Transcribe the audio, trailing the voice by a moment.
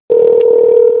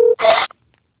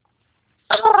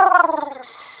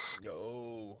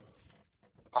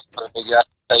You got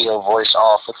to take your voice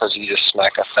off because you just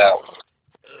smack us out.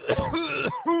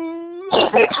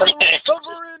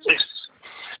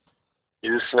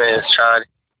 This man's trying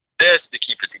best to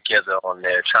keep it together on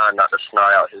there, trying not to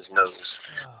snot out his nose,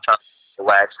 trying to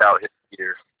wax out his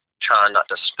ear, trying not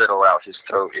to spittle out his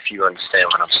throat, if you understand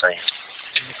what I'm saying.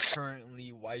 I'm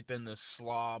currently wiping the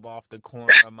slob off the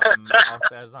corner of my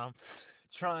mouth as I'm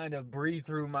trying to breathe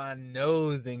through my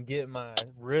nose and get my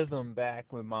rhythm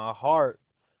back with my heart.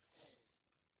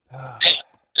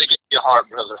 Take it to your heart,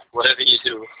 brother. Whatever you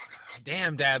do.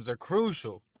 Damn dabs are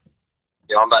crucial.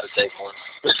 Yo, I'm about to take one.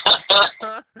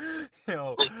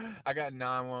 Yo, I got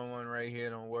 911 right here,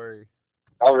 don't worry.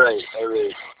 All right.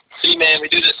 See, man, we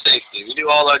do this safely. We do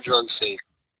all our drugs safe.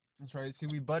 That's right. See,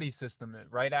 we buddy system it.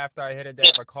 Right after I hit a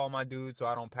dab, I call my dude so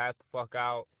I don't pass the fuck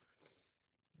out.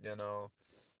 You know.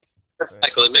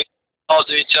 Exactly. Make calls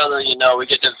to each other, we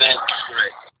get to vent.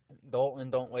 Right.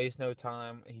 Dalton don't waste no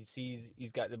time. He sees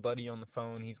he's got the buddy on the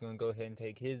phone. He's gonna go ahead and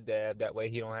take his dab. That way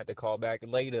he don't have to call back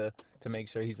later to make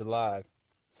sure he's alive.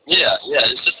 Yeah.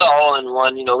 It's just all in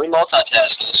one. We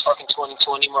multitasking. It's fucking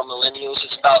 2020. We're millennials.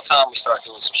 It's about time we start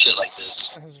doing some shit like this.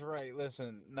 That's right.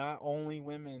 Listen, not only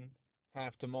women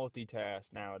have to multitask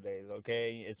nowadays.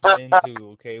 Okay, it's men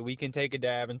too. Okay, we can take a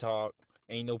dab and talk.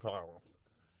 Ain't no problem.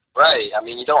 Right. I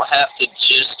mean, you don't have to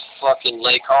just fucking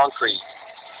lay concrete.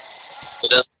 It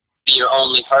doesn't be your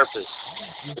only purpose.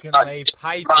 You can lay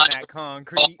pipe in that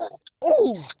concrete.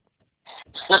 Ooh!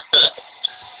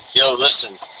 Yo,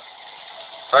 listen.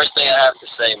 First thing I have to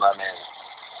say, my man.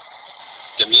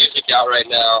 The music out right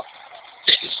now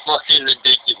is fucking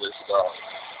ridiculous, dog.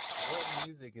 What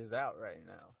music is out right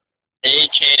now?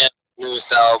 A-Cam's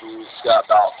newest album's got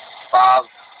about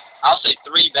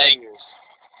three bangers.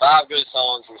 5 good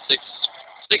songs and six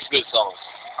good songs,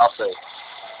 I'll say.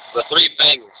 But 3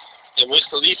 bangers. And Wiz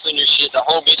Khalifa new shit, the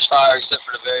whole bitch fire except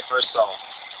for the very first song.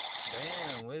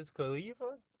 Damn, Wiz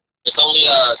Khalifa? It's only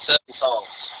 7 songs.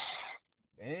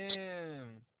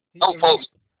 Damn. Oh, folks,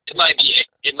 it might be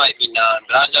 8, it might be 9,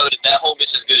 but I know that whole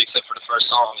bitch is good except for the first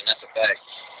song, and that's a fact.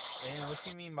 Damn, what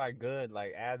you mean by good?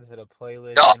 Like add to the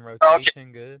playlist No, in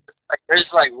rotation, good? There's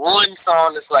like one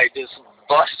song that's like just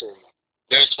busting.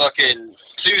 There's fucking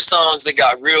 2 songs that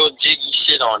got real jiggy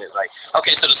shit on it. Like,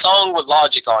 okay, so the song with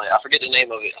Logic on it, I forget the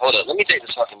name of it. Hold up, let me take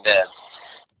this fucking dab.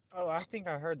 Oh, I think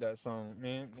I heard that song,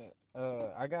 man.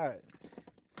 I got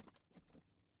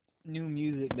new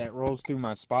music that rolls through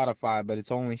my Spotify, but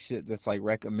it's only shit that's like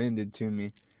recommended to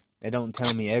me. They don't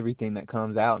tell me everything that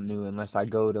comes out new unless I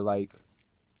go to like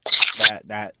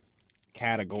that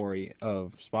category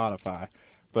of Spotify.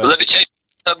 But let me change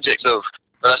the subject though.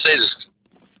 When I say this,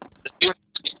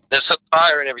 that's so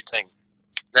fire and everything.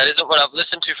 That isn't what I've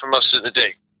listened to for most of the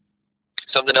day.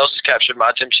 Something else has captured my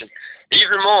attention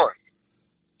even more.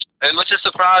 And which is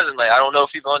surprising. Like, I don't know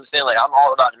if people understand. Like, I'm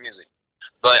all about the music.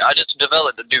 But I just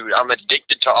developed a dude. I'm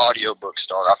addicted to audiobooks,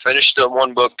 dog. I finished the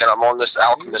one book, and I'm on this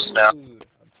Alchemist now. Dude,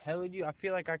 I'm telling you, I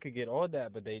feel like I could get all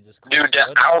that, but they just Dude,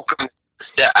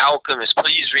 the Alchemist.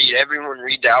 Please read. Everyone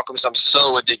read The Alchemist. I'm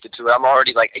so addicted to it. I'm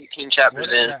already like 18 chapters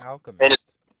in. in. The Alchemist? And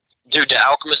dude, The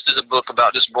Alchemist is a book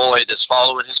about this boy that's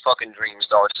following his fucking dreams,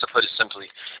 dog, just to put it simply.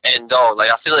 And, dog,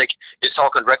 like, I feel like it's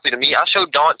talking directly to me. I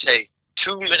showed Dante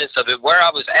 2 minutes of it where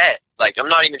I was at. Like, I'm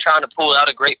not even trying to pull out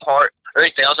a great part or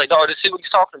anything. I was like, dog, let's see what he's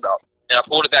talking about. And I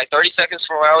pulled it back 30 seconds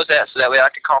from where I was at so that way I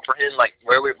could comprehend, like,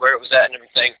 where it was at and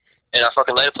everything. And I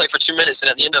fucking let it play for 2 minutes, and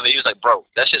at the end of it, he was like, bro,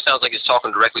 that shit sounds like it's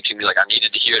talking directly to me. Like, I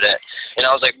needed to hear that. And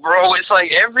I was like, bro, it's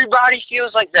like everybody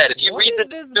feels like that. If you read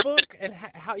this book and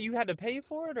how you had to pay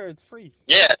for it, or it's free?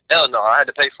 Yeah, hell no, I had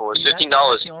to pay for it. $15.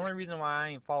 That's the only reason why I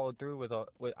ain't followed through with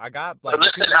I got like. But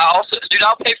listen, I'll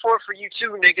pay for it for you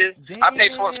too, nigga. Damn, I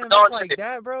pay for it for Dante. Like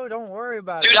that, bro. Don't worry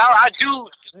about it. Dude, I do.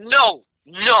 No,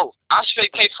 I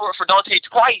straight paid for it for Dante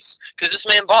twice because this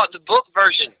man bought the book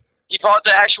version. He bought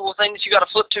the actual thing that you got to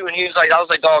flip to, and he was like, I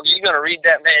was like, dog, you gonna read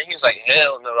that, man? He was like,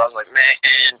 hell no. I was like,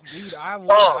 man. Dude, I'd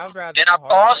rather. And I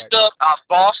bossed up,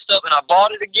 and I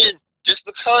bought it again just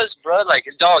because, bro. Like,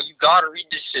 dog, you gotta read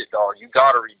this shit, dog. You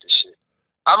gotta read this shit.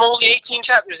 I'm only 18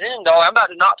 chapters in, dog. I'm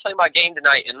about to not play my game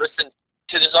tonight and listen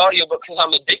to this audiobook because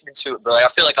I'm addicted to it, bro. Like,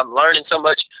 I feel like I'm learning so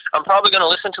much. I'm probably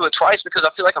gonna listen to it twice because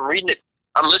I feel like I'm reading it.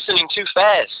 I'm listening too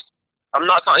fast. I'm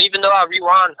not, even though I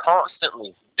rewind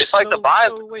constantly. It's like the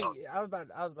Bible. So wait, I was about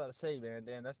to say, man,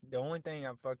 Dan, that's the only thing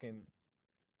I'm fucking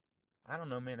I don't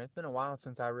know, man. It's been a while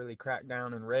since I really cracked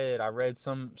down and read. I read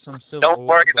some Civil Don't War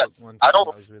worry about. book one I time don't.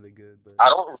 that was really good, but I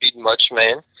don't read much,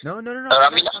 man. no. I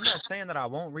mean, I'm not saying that I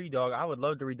won't read, dog. I would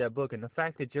love to read that book, and the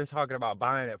fact that you're talking about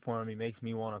buying it for me makes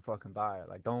me want to fucking buy it.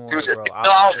 Like, don't worry, dude, bro.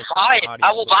 I'll It's buy an it. I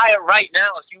audio will book. buy it right now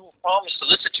if you will promise to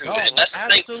listen to it. Dog, And that's the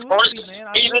thing. absolutely, man.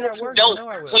 I Even do if at you work. You don't, know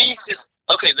I will. please.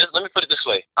 Okay, let me put it this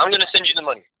way. I'm gonna send you the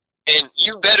money. And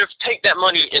you better take that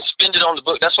money and spend it on the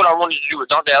book. That's what I wanted to do with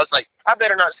Dante. I was like, I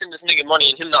better not send this nigga money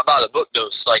and him not buy the book, though.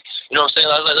 It's like, you know what I'm saying?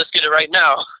 I was like, let's get it right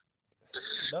now.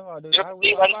 No, dude. You know, I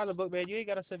will. I'll buy the book, man. You ain't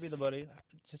gotta send me the money.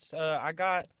 Just I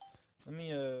got. Let me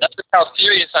that's just how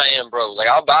serious I am, bro. Like,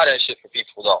 I'll buy that shit for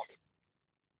people, though.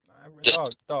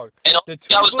 Dog. And The I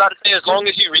two was about books. to say, as long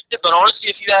as you read it, but honestly,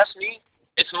 if you ask me,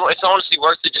 it's honestly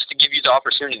worth it just to give you the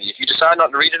opportunity. If you decide not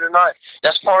to read it or not,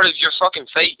 that's part of your fucking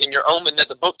fate and your omen that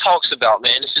the book talks about,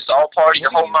 man. It's just all part of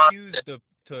your whole What do mind. you use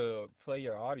to play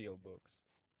your audiobooks?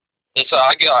 And so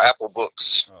I get Apple Books,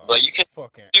 Oh, but you can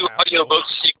fucking do audio Apple. books.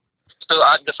 So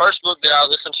the first book that I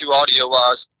listened to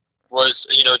audio-wise was,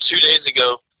 2 days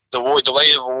ago, The Way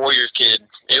of a Warrior Kid.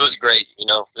 It was great,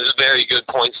 There's very good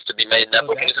points to be made in that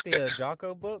book. That's the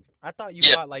Jocko book? I thought you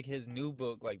bought, like, his new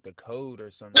book, like The Code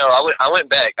or something. No, I went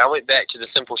back. I went back to the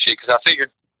simple shit because I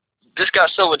figured this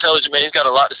guy's so intelligent, man. He's got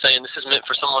a lot to say, and this is meant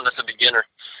for someone that's a beginner.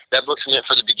 That book's meant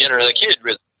for the beginner and the kid,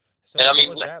 really. So And I what mean,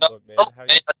 was that book, man?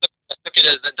 I took it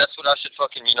as that's what I should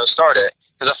fucking start at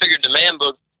because I figured the man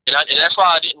book, and that's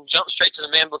why I didn't jump straight to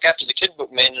the man book after the kid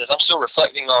book, man. Is I'm still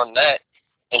reflecting on that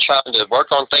and trying to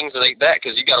work on things like that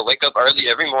because you got to wake up early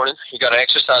every morning, you got to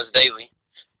exercise daily,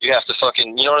 you have to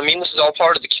fucking, you know what I mean? This is all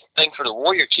part of the thing for the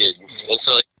warrior kid, and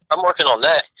so I'm working on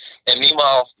that. And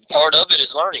meanwhile, part of it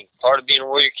is learning. Part of being a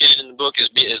warrior kid in the book is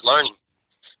learning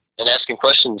and asking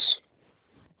questions.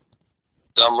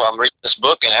 So I'm reading this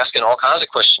book and asking all kinds of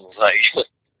questions. Like,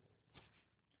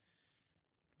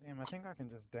 Damn, I think I can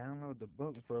just download the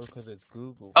book, bro, because it's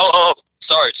Google.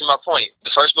 sorry, to my point.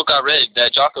 The first book I read,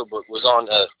 that Jocko book, was on,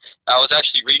 I was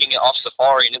actually reading it off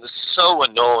Safari, and it was so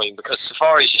annoying because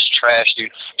Safari is just trash, dude.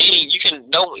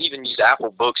 Don't even use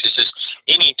Apple Books. It's just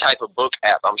any type of book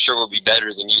app, I'm sure will be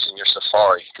better than using your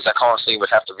Safari because I constantly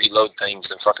would have to reload things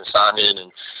and fucking sign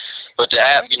in. But the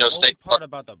app, That's the only part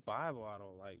about the Bible I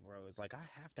don't like, bro. It's like I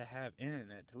have to have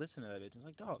internet to listen to that. It's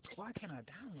like, dog, why can't I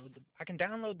download I can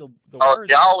download the words.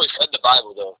 Yeah, I always read the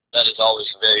Bible, though. That is always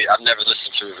I've never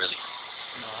listened to it, really.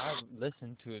 No, I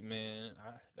listened to it, man.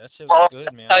 That shit was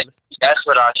good, man. That's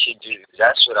what I should do.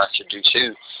 That's what I should do,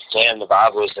 too. Damn, the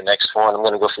Bible is the next one. I'm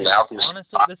going to go from the Alchemist.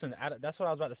 Honestly, listen, that's what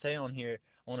I was about to say on here.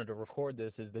 I wanted to record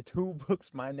this, is the two books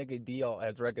my nigga D.O.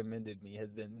 has recommended me has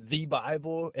been The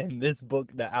Bible and this book,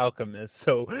 The Alchemist.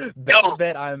 So,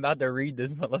 bet I'm about to read this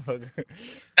motherfucker.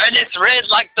 And it's read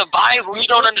like the Bible. You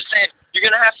don't understand. You're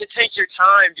going to have to take your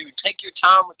time, dude. Take your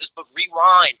time with this book.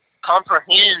 Rewind.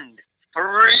 Comprehend.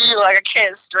 For real. Like, I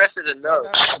can't stress it enough.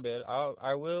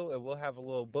 I will, and we'll have a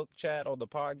little book chat on the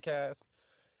podcast.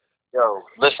 Yo,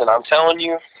 listen, I'm telling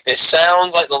you, it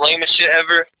sounds like the lamest shit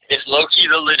ever. It's low-key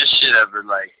the littest shit ever,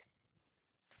 like.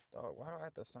 Dog, why do I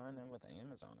have to sign in with an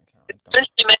Amazon account? It's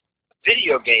a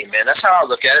video game, man. That's how I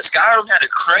look at it. Skyrim had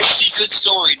a crazy good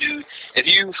story, dude. If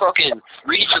you fucking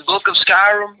read the book of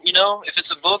Skyrim, if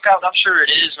it's a book out, I'm sure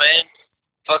it is, man.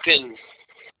 Fucking,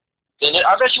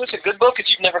 I bet you it's a good book if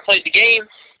you've never played the game.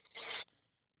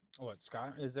 What,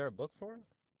 Skyrim? Is there a book for it?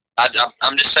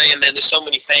 I'm just saying, man, there's so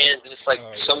many fans, and it's like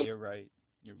You're right.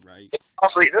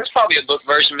 There's probably a book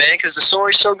version, man, because the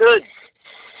story's so good.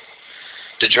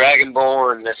 The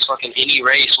Dragonborn, that's fucking any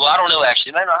race. Well, I don't know,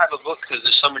 actually. They might not have a book because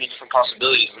there's so many different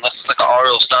possibilities, unless it's like a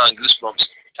R.L. Stein Goosebumps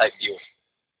type deal.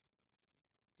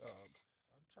 I'm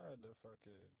trying to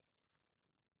fucking.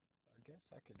 I guess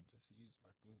I could just use my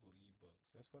Google eBooks.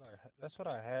 That's what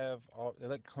I have.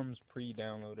 It comes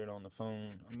pre-downloaded on the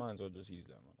phone. I might as well just use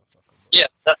that motherfucker. Yeah,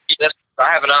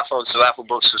 I have an iPhone, so Apple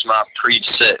Books is my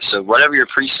preset. So whatever your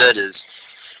preset is.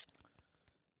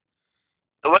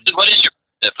 What is your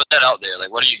preset? Put that out there.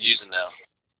 Like, what are you using now?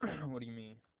 What do you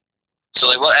mean? So,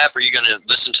 like, what app are you going to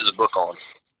listen to the book on?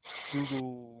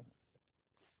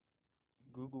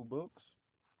 Google Books.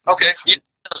 Okay. Yeah,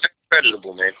 that's very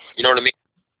creditable, man. You know what I mean?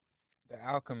 The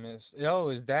Alchemist. Yo,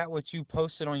 is that what you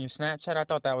posted on your Snapchat? I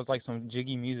thought that was like some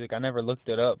jiggy music. I never looked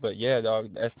it up, but yeah, dog,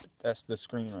 that's the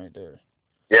screen right there.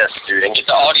 Yes, dude, and get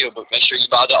the audiobook. Make sure you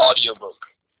buy the audiobook.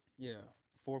 Yeah,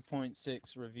 4.6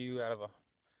 review out of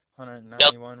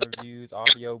 191 reviews,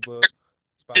 audiobook.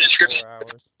 It's about 4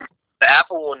 hours. The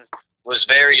Apple one was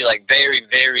very, very,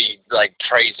 very,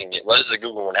 praising it. What does the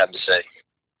Google one have to say?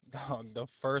 Dog, the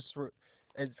first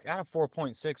It's got a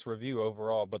 4.6 review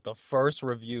overall, but the first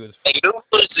review is... And Google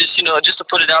is just, just to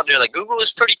put it out there, like, Google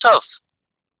is pretty tough.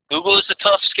 Google is a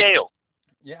tough scale.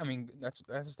 Yeah, I mean, that's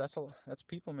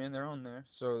people, man. They're on there.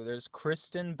 So there's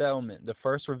Kristen Bellman. The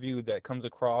first review that comes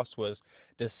across was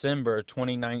December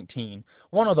 2019.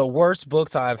 One of the worst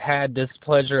books I've had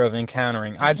displeasure of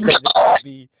encountering. I'd say this would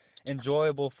be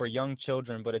enjoyable for young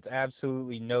children, but it's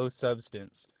absolutely no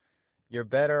substance. You're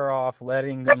better off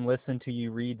letting them listen to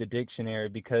you read the dictionary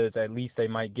because at least they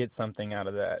might get something out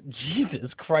of that.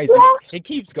 Jesus Christ. It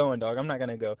keeps going, dog. I'm not going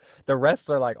to go. The rest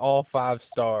are like all 5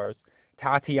 stars.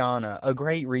 Tatiana, a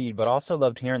great read, but also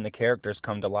loved hearing the characters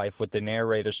come to life with the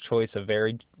narrator's choice of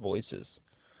varied voices.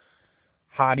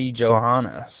 Hadi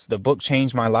Johannes, the book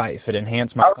changed my life. It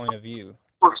enhanced my point of view.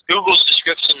 Google's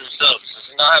description themselves.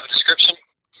 Does it not have a description?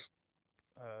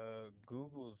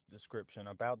 Google's description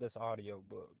about this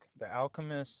audiobook. The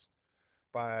Alchemist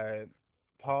by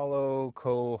Paulo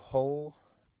Coelho.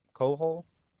 Coelho?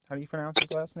 How do you pronounce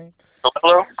his last name?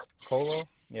 Hello? Coelho?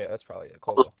 Yeah, that's probably it.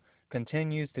 Coelho.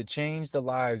 Continues to change the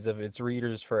lives of its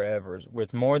readers forever.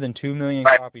 With more than 2 million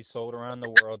copies sold around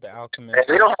the world, The Alchemist...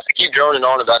 They don't have to keep droning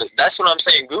on about it. That's what I'm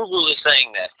saying. Google is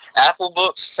saying that. Apple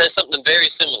Books says something very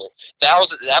similar.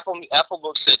 Apple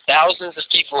Books says thousands of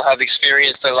people have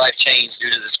experienced their life change due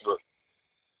to this book.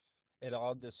 It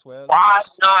all Deswellian. Why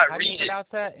not How read do you it? pronounce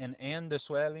that? An Anne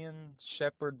Deswellian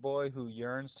shepherd boy who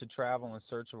yearns to travel in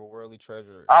search of a worldly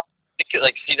treasure.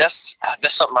 See, that's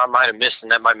something I might have missed,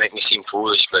 and that might make me seem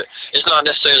foolish, but it's not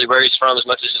necessarily where he's from as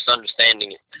much as just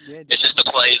understanding it. Yeah, it's just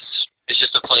a place. It's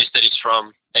just a place that he's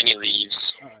from, and he leaves.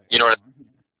 Right. You know what I mean?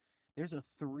 There's a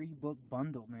 3-book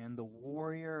bundle, man. The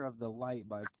Warrior of the Light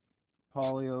by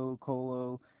Paulo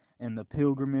Coelho, and The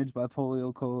Pilgrimage by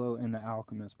Paulo Coelho, and The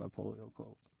Alchemist by Paulo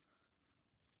Coelho.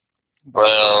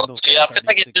 Well, see, I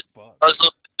think it's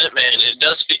Muslim, man. It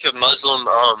does speak of Muslim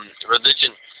religion,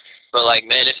 but like,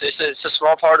 man, it's a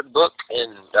small part of the book,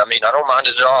 and I mean, I don't mind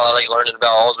it at all. I like learning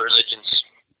about all the religions.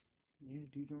 Yeah,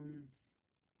 dude. Let me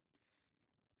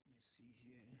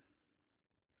see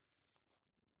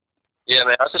here. Yeah,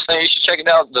 man. I was just saying you should check it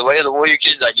out. The Way of the Warrior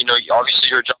Kid. Like, obviously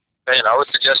you're a John fan. I would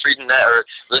suggest reading that or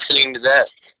listening to that.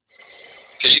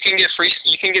 Because you can get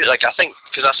like, I think,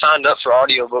 because I signed up for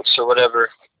audiobooks or whatever,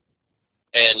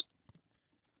 and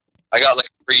I got like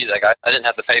free, like I didn't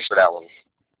have to pay for that one.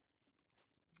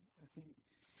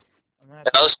 I'm going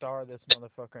to have to star this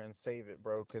motherfucker and save it,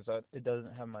 bro, because it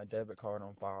doesn't have my debit card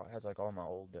on file. It has like all my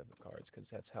old debit cards, because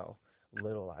that's how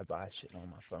little I buy shit on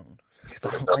my phone. I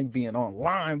don't like being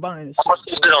online buying this shit. How much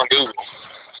is it on Google?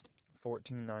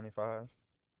 $14.95.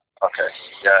 Okay.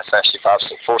 Yeah, it's actually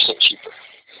 4 cents cheaper.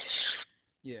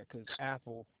 Yeah, because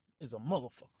Apple is a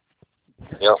motherfucker.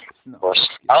 Yep. No.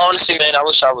 I honestly, man, I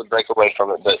wish I would break away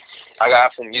from it, but I got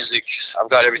Apple Music.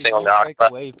 I've got everything on the iPad. Break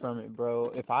away from it,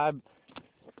 bro. If I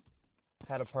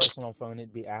had a personal phone,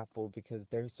 it'd be Apple because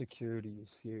their security is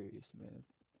serious, man.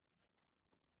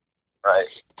 Right.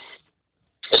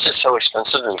 It's just so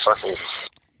expensive and fucking.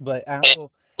 But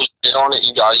Apple. And on it,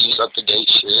 you gotta use up-to-date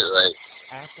shit, like.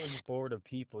 Apple's board of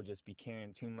people just be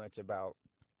caring too much about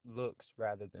looks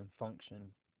rather than function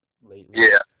lately.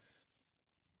 Yeah.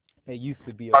 It used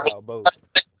to be about both.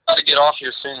 I gotta get off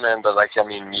here soon, man, but, like, I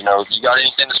mean, you got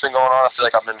anything that's been going on? I feel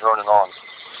like I've been droning on.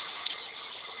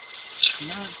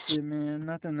 Nothing, man.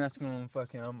 Nothing that's I'm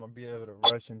gonna be able to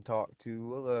rush and talk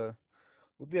to.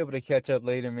 We'll be able to catch up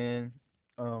later, man.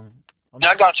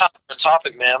 I got a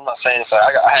topic, man. I'm not saying it's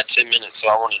like I had 10 minutes, so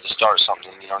I wanted to start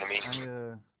something, you know what I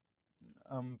mean?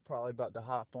 I'm probably about to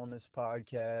hop on this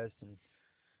podcast and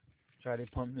try to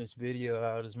pump this video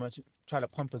out try to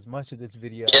pump as much of this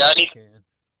video out as I can.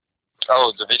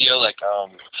 Oh, the video, like,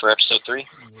 for episode 3?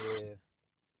 Yeah.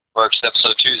 Or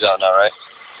episode 2's out now, right?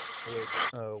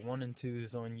 Yeah, 1 and 2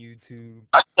 is on YouTube.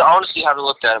 I honestly haven't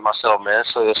looked at it myself, man.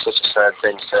 So it's such a sad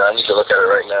thing to say. I need to look at it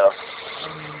right now.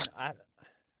 I mean,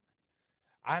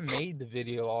 I made the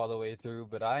video all the way through,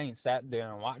 but I ain't sat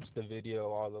there and watched the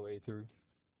video all the way through.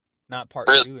 Not part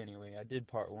 2, anyway. I did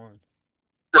part 1.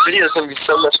 The video's going to be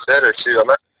so much better, too. I'm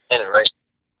not saying it right.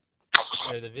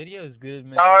 Yeah, the video is good,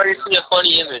 man. I already see a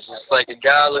funny image. It's like a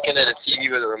guy looking at a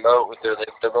TV with a remote with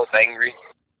they're both angry.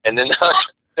 And then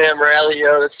Sam Rally,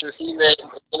 that's just, man, it's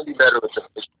going to be better with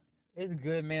this. It's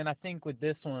good, man. I think with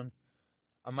this one,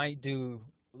 I might do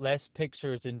less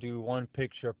pictures and do 1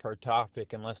 picture per topic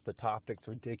unless the topic's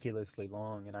ridiculously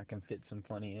long and I can fit some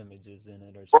funny images in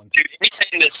it or something. Dude,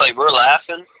 anything that's like we're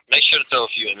laughing, make sure to throw a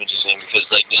few images in because,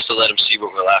 like, just to let them see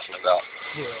what we're laughing about.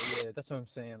 Yeah, that's what I'm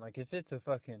saying. Like, if it's a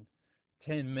fucking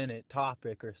 10-minute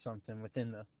topic or something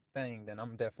within the thing, then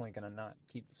I'm definitely going to not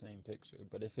keep the same picture.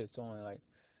 But if it's only like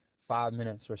 5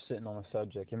 minutes we're sitting on a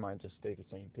subject, it might just stay the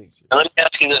same picture. Let me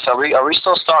ask you this: Are we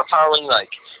still stockpiling like?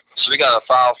 So we got a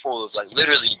file full of like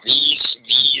literally these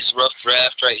rough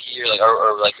draft right here, like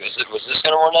or like was this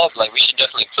gonna run up? Like we should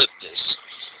definitely clip this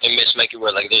and just make it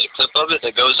where like there's a clip of it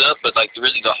that goes up, but like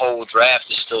really the whole draft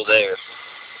is still there.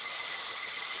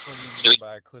 What do you mean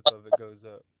by a clip of it goes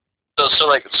up?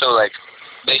 So like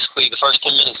basically the first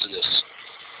 10 minutes of this,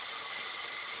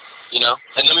 you know,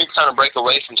 and then we kind of break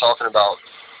away from talking about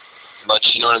much,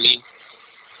 you know what I mean?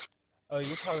 Oh,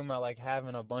 you're talking about like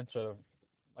having a bunch of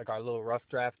like our little rough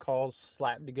draft calls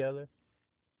slapped together?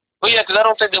 Well, yeah, because I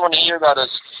don't think they want to hear about us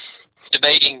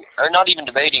debating, or not even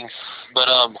debating, but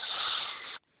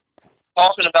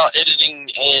talking about editing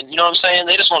and, you know what I'm saying?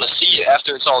 They just want to see it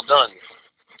after it's all done.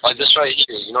 Like this right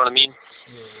here, you know what I mean?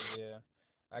 Yeah.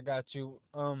 I got you.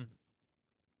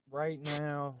 Right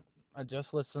now, I just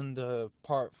listened to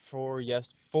part 4. Yes,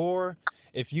 4.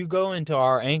 If you go into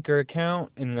our Anchor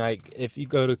account and like if you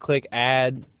go to click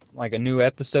add like a new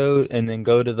episode and then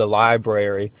go to the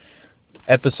library,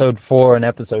 episode 4 and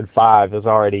episode 5 is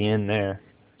already in there.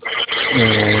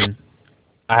 And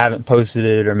I haven't posted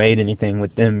it or made anything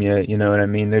with them yet, you know what I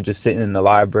mean? They're just sitting in the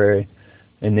library.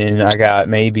 And then I got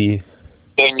maybe...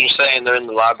 And you're saying they're in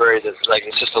the library that's like,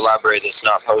 it's just a library that's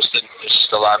not posted. It's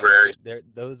just a library.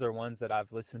 Those are ones that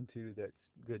I've listened to that's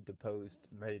good to post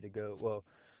and ready to go. Well,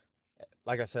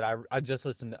 like I said, I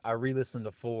re-listened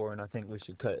to 4, and I think we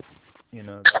should cut, you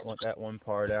know, that one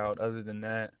part out. Other than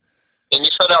that... Can you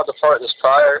cut out the part that's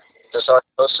prior that's already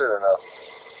posted or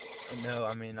no? No,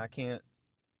 I mean, I can't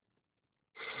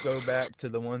go back to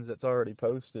the ones that's already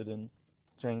posted and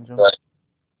change them. Right.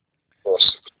 Of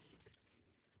course.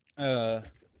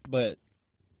 But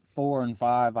 4 and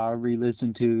 5 I'll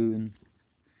re-listen to and,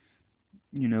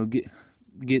 you know,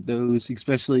 get those,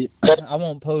 especially... I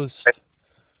won't post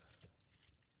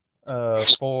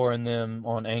 4 and them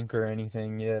on Anchor or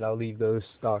anything yet. I'll leave those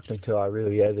stocked until I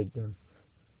really edit them.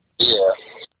 Yeah.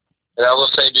 And I will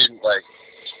say, dude, like,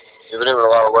 if it was a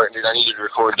lot of work, dude, I needed to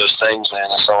record those things, man.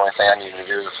 That's the only thing I needed to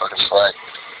do, the fucking Slack.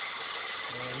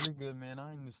 You're good, man.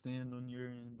 I understand on your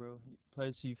end, bro.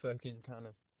 Plus, you fucking kind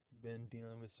of been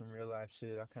dealing with some real life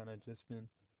shit. I kind of just been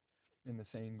in the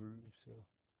same groove, so...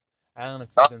 I don't know if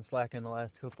you've been slacking the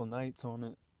last couple nights on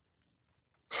it.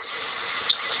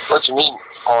 What you mean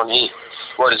on it?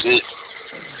 What is it?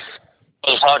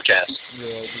 On the podcast.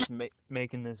 Yeah, just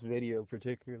making this video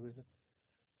particularly.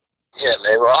 Yeah,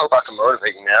 man. Well, I hope I can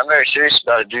motivate you, man. I'm very serious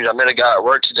about it, dude. I met a guy at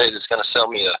work today that's going to sell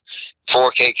me a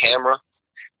 4K camera.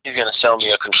 He's going to sell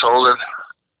me a controller,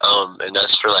 and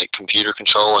that's for, like, computer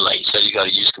control. And, like you said, you got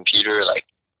to use computer. Like,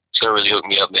 it's going to really hook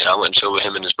me up, man. I went and chilled with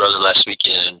him and his brother last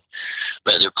weekend and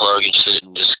met their plug and shit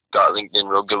and just got linked in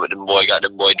real good with them boy. Got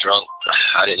them boy drunk.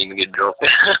 I didn't even get drunk.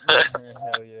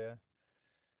 Hell yeah.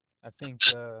 I think,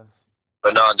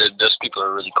 But no, dude, those people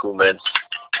are really cool, man.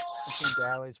 I think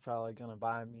Allie's probably going to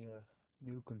buy me a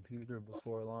new computer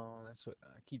before long. That's what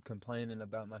I keep complaining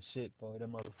about my shit, boy.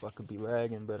 That motherfucker be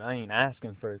lagging, but I ain't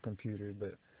asking for a computer,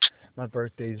 but my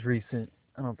birthday's recent.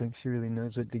 I don't think she really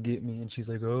knows what to get me, and she's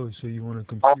like, oh, so you want a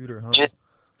computer, huh?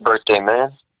 Birthday,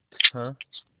 man. Huh?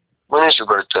 When is your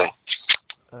birthday?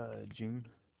 June.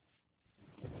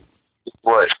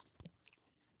 What?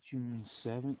 June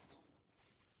 7th.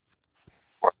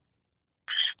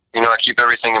 You know, I keep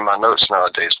everything in my notes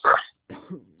nowadays, bro.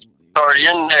 It's already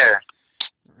in there.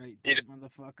 Right,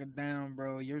 motherfucker down,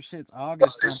 bro. Your shit's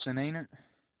August something, ain't it?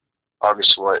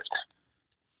 August what?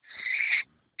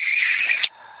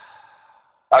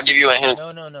 I'll give you a hint.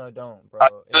 No, don't,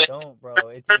 bro. Don't, bro.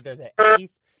 It's either the 8th.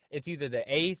 It's either the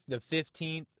 8th, the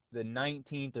 15th, the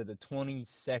 19th, or the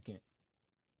 22nd.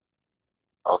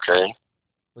 Okay.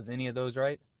 Was any of those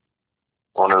right?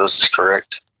 One of those is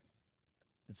correct.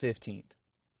 The 15th.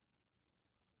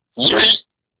 Yes.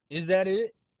 Is that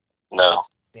it? No.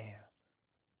 Damn.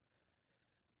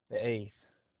 The 8th.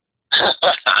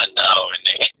 No,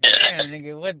 nigga. Damn,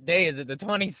 nigga, what day is it? The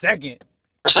 22nd.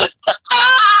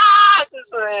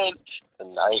 The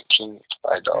 19th.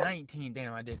 I don't. 19,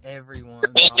 damn, I did every one.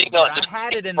 I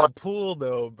had it in the pool,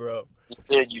 though, bro.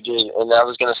 You did. And I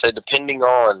was going to say, depending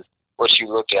on what you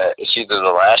look at, it's either the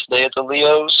last day of the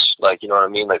Leos, like, you know what I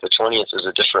mean? Like, the 20th is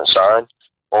a different sign,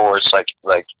 or it's like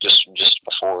just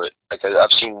before it. Like,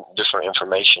 I've seen different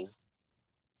information.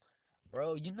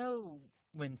 Bro, you know,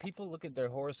 when people look at their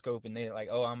horoscope and they're like,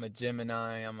 oh, I'm a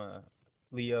Gemini, I'm a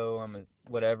Leo, I'm a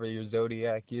whatever your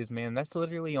zodiac is, man, that's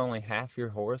literally only half your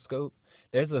horoscope.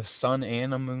 There's a sun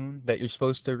and a moon that you're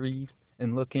supposed to read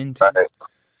and look into, right.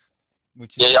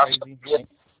 Which is crazy.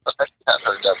 I've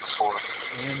heard that before.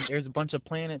 And there's a bunch of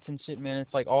planets and shit, man.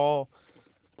 It's like all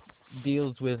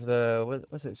deals with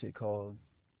what's that shit called?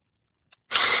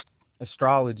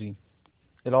 Astrology.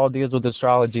 It all deals with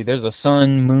astrology. There's a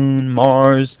sun, moon,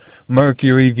 Mars,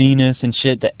 Mercury, Venus, and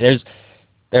shit. There's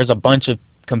a bunch of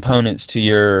components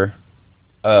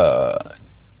uh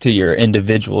to your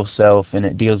individual self, and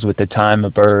it deals with the time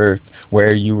of birth,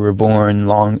 where you were born,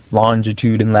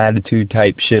 longitude and latitude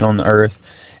type shit on the earth,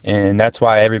 and that's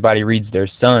why everybody reads their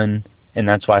sun, and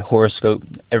that's why horoscope.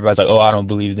 Everybody's like, oh, I don't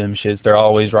believe them shits. They're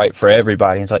always right for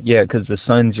everybody. And it's like, yeah, because the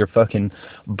sun's your fucking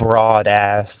broad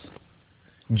ass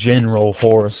general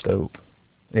horoscope.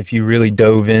 If you really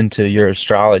dove into your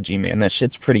astrology, man, that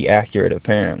shit's pretty accurate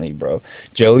apparently, bro.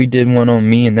 Joey did one on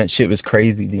me, and that shit was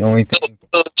crazy. The only thing.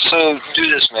 So do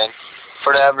this, man.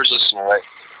 For the average listener, right?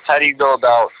 How do you go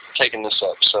about taking this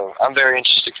up? So I'm very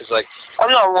interested because, like, I'm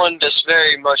not one that's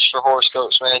very much for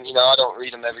horoscopes, man. You know, I don't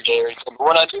read them every day or anything. But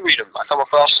when I do read them, I come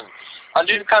across them. I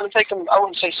do kind of take them, I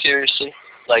wouldn't say seriously.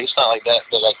 Like, it's not like that.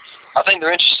 But, like, I think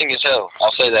they're interesting as hell.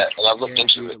 I'll say that. And I've looked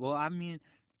into it. Well, I mean.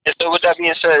 And so with that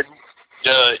being said,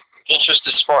 the interest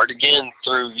is sparked again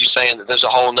through you saying that there's a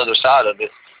whole other side of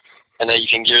it, and that you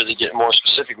can really get more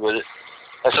specific with it.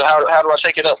 And so how do I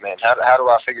take it up, man? How do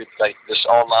I figure, like, this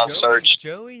online search?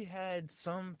 Joey had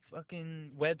some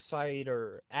fucking website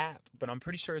or app, but I'm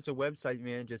pretty sure it's a website,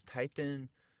 man. Just type in,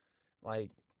 like,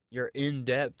 your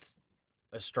in-depth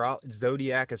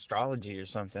zodiac astrology or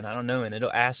something. I don't know, and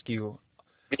it'll ask you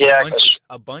Yeah,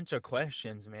 a bunch of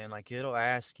questions, man. Like, it'll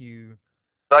ask you.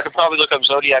 I could probably look up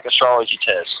zodiac astrology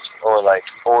test or like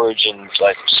origins,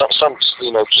 like some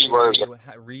keywords.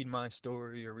 Read my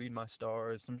story or read my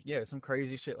stars. Some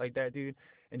crazy shit like that, dude.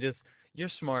 And just you're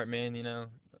smart, man. You know,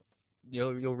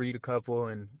 you'll read a couple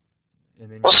and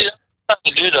then. Well, see, what I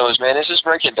have to do though is, man, is just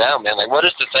break it down, man. Like, what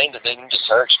is the thing that they need to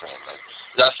search, man?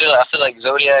 Like, I feel like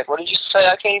zodiac. What did you say?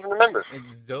 I can't even remember.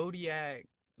 It's zodiac.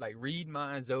 Like, read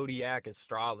my zodiac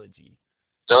astrology.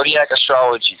 Zodiac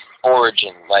astrology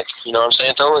origin, like, you know what I'm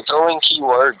saying? Throw in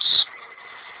keywords.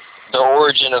 The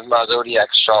origin of my zodiac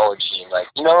astrology, and, like,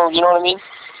 you know what I mean?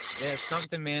 Yeah,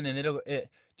 something, man, and it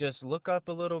just look up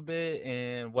a little bit,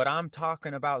 and what I'm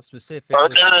talking about specifically. No.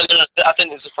 I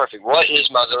think this is perfect. What is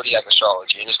my zodiac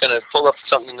astrology? And it's gonna pull up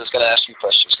something that's gonna ask you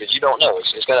questions because you don't know.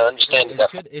 It's gonna understand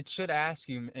It should ask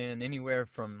you, and anywhere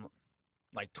from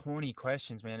like 20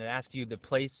 questions, man. It asks you the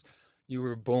place you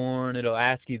were born. It'll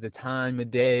ask you the time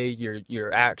of day,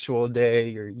 your actual day,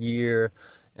 your year,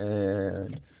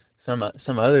 and some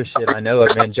other shit I know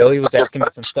of, man. Joey was asking me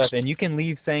some stuff, and you can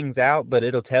leave things out, but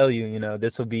it'll tell you,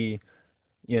 this will be,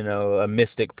 a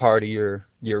mystic part of your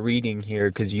reading here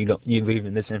because you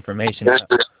leaving this information out.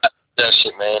 That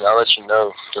shit, man. I'll let you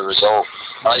know the result.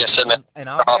 Like I said, man. And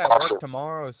I'll be at work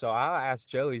tomorrow, so I'll ask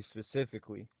Joey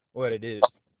specifically what it is.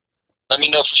 Let me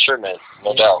know for sure, man.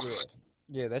 No doubt.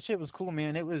 Yeah, that shit was cool,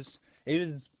 man. It was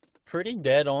pretty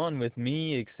dead on with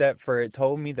me, except for it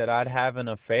told me that I'd have an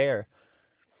affair.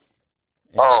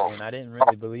 And I didn't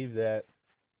really believe that.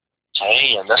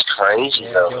 Damn, that's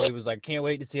crazy, though. Joey was like, can't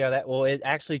wait to see how that. Well, it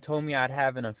actually told me I'd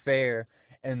have an affair,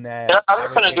 and that.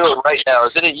 I'm gonna do it right now.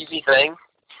 Is it an easy thing?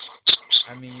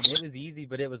 I mean, it was easy,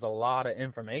 but it was a lot of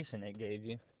information it gave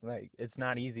you. Like, it's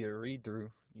not easy to read through.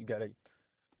 You gotta.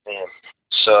 Man,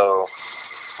 so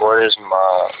what is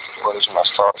my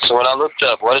star? So when I looked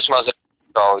up, what is my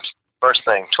astrology? First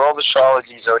thing, 12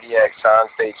 astrology, zodiac,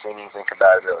 signs, fates, meanings, and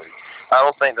compatibility. I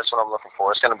don't think that's what I'm looking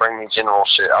for. It's gonna bring me general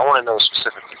shit. I want to know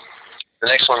specifically. The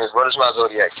next one is, what is my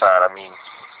zodiac sign? I mean.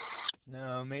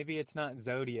 No, maybe it's not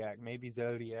zodiac. Maybe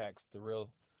zodiac's the real.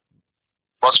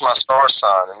 What's my star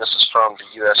sign? And this is from the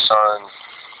U.S. Sun.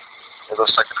 It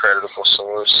looks like a creditable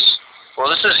source. Well,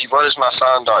 this is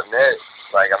whatismysign.net.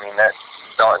 Like, I mean, that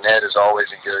 .net is always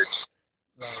a good.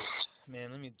 Like,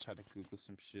 man, let me try to Google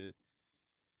some shit.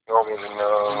 You want me to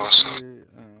know?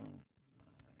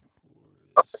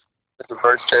 It's a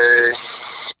birthday.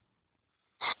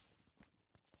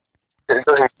 It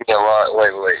doesn't give me a lot.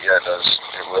 Wait. Yeah, it does.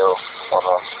 It will. Hold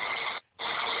on.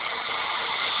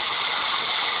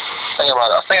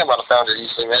 I think I might have found it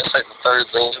easily, man. It's like the third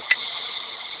link.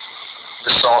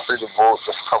 Just saw through the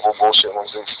couple bullshit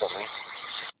ones instantly.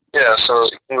 Yeah, so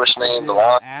English name, the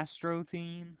line. Astro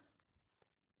theme?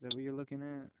 Is that what you're looking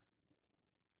at?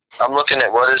 I'm looking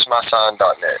at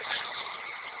whatismysign.net.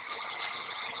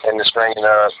 And it's bringing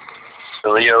up the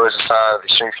Leo is a sign of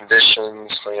extreme conditions.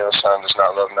 Leo sign does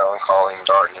not love melancholy and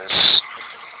darkness.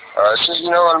 It's just, you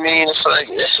know what I mean? It's like,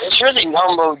 it's really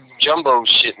mumbo jumbo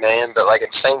shit, man. But like at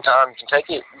the same time, you can take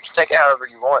it however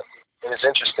you want, and it's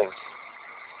interesting. I'm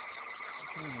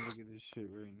trying to look at this shit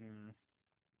right now.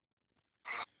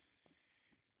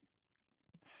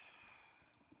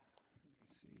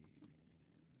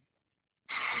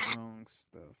 No,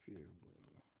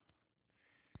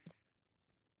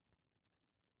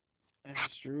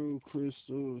 Astro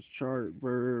Crystals chart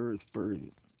birth.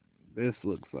 This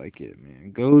looks like it,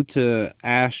 man. Go to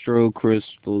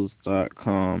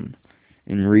astrocrystals.com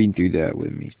and read through that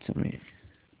with me. Tell me.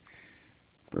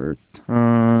 Birth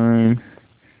time.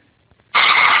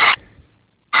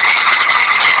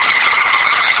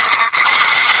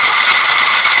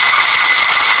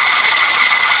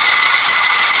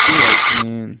 Look,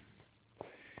 man.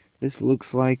 This looks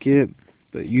like it.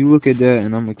 But you look at that,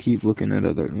 and I'm going to keep looking at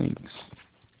other links.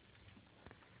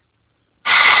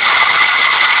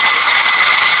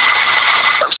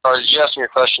 I'm sorry, did you ask me a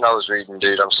question? I was reading,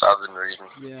 dude. I've been reading.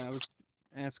 Yeah, I was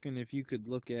asking if you could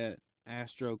look at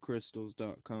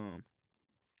astrocrystals.com.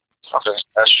 Okay,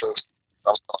 Astro.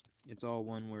 It's all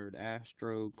one word,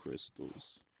 Astro Crystals.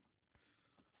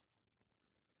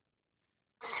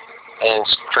 And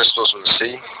it's crystals with a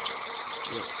C.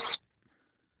 Yep.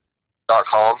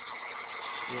 .com.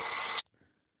 Yep.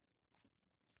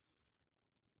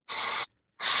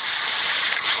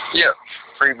 Yeah.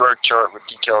 Free birth chart with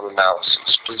detailed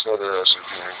analysis. Please go to the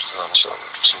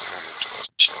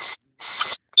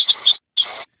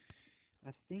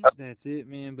I think that's it,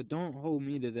 man, but don't hold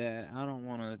me to that. I don't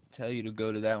want to tell you to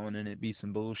go to that one and it be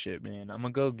some bullshit, man. I'm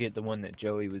going to go get the one that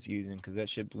Joey was using because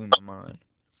that shit blew my mind.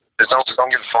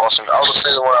 Don't give false information. I was going to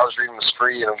say the one I was reading was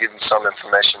free and it'll give you some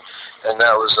information. And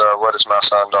that was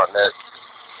whatismysign.net.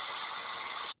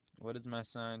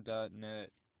 Whatismysign.net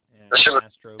and Should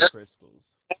Astro Crystals.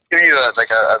 give you a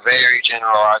very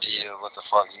general idea of what the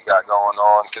fuck you got going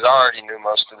on, because I already knew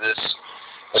most of this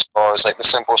as far as like the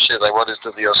simple shit, like what is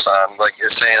the Leo sign? Like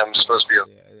you're saying I'm supposed to be a...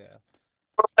 Yeah.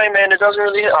 Hey man, it doesn't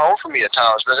really hit home for me at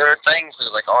times, but there are things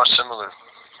that like are similar.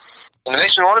 And it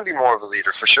makes me want to be more of a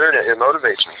leader, for sure. It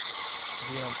motivates me.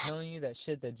 Dude, I'm telling you, that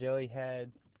shit that Joey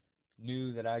had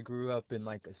knew that I grew up in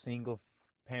like a single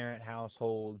parent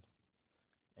household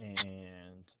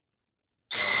and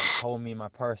told me my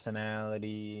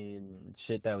personality and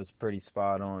shit that was pretty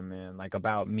spot on, man. Like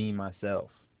about me,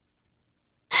 myself.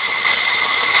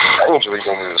 I need to read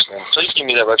into this, man. Please give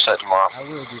me that website tomorrow. I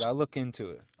will, dude. I'll look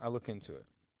into it.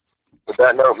 With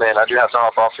that note, man, I do have to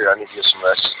hop off here. I need to get some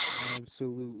rest.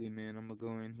 Absolutely, man. I'm going to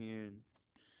go in here and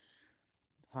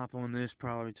hop on this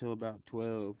probably till about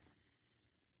 12.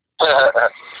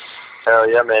 Hell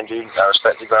yeah, man, dude. I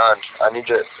respect the grind. I need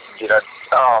to, dude.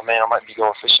 Oh man, I might be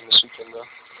going fishing this weekend though.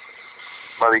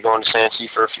 Might be going to Santee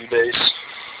for a few days.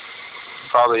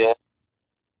 Probably.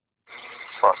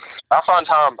 Fuck. I'll find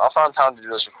time to do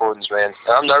those recordings, man.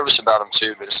 And I'm nervous about them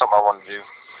too, but it's something I want to do.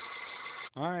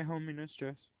 All right, homie. No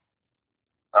stress.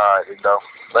 All right, big dog.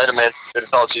 Later, man. Good to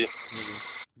talk to you.